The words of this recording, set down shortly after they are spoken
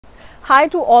Hi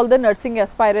to all the nursing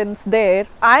aspirants there.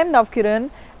 I am Navkiran,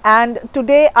 and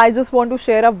today I just want to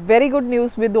share a very good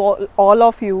news with all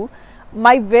of you.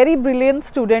 My very brilliant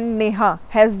student Neha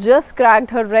has just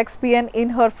cracked her REX-PN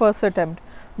in her first attempt.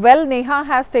 Well, Neha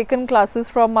has taken classes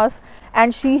from us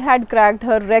and she had cracked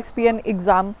her REX-PN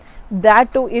exam,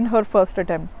 that too in her first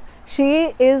attempt.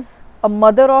 She is a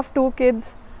mother of 2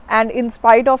 kids, and in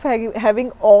spite of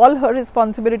having all her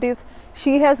responsibilities,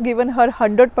 she has given her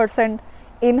 100%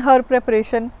 in her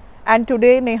preparation. And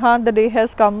today, Neha, the day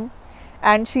has come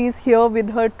and she is here with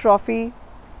her trophy,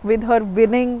 with her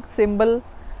winning symbol,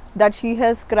 that she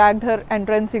has cracked her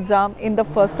entrance exam in the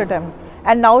first attempt,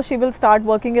 and now she will start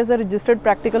working as a registered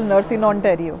practical nurse in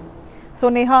Ontario. So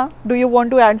Neha, do you want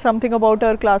to add something about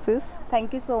her classes?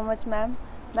 Thank you so much, ma'am.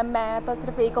 मैं तो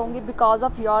सिर्फ ये कहूँगी, because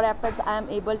of your efforts I am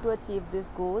able to achieve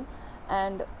this goal,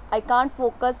 and I can't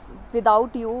focus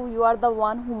without you. You are the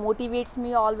one who motivates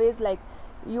me always. Like,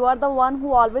 you are the one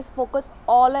who always focus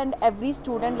all and every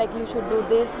student, like you should do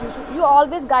this, you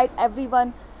always guide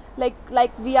everyone,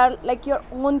 like we are like your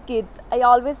own kids. I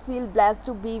always feel blessed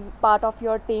to be part of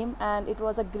your team, and it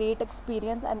was a great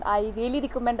experience, and I really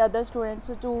recommend other students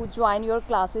to join your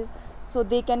classes so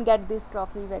they can get this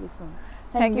trophy very soon.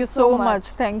 Thank you so much.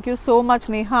 Thank you so much,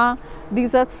 Neha.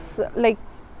 These are like,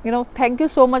 thank you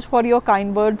so much for your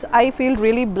kind words. I feel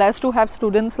really blessed to have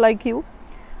students like you.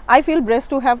 I feel blessed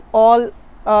to have all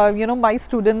my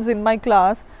students in my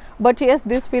class. But yes,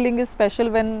 this feeling is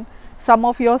special when some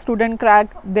of your students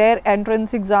crack their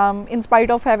entrance exam in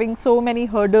spite of having so many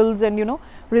hurdles and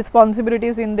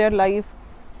responsibilities in their life.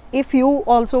 If you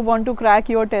also want to crack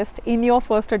your test in your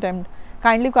first attempt,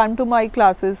 kindly come to my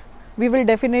classes. We will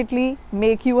definitely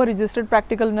make you a registered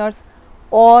practical nurse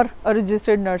or a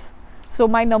registered nurse. So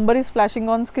my number is flashing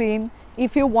on screen.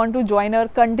 If you want to join our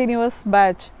continuous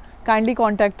batch, kindly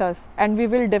contact us and we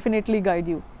will definitely guide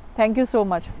you. Thank you so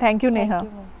much. Thank you, Neha.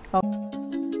 Thank you.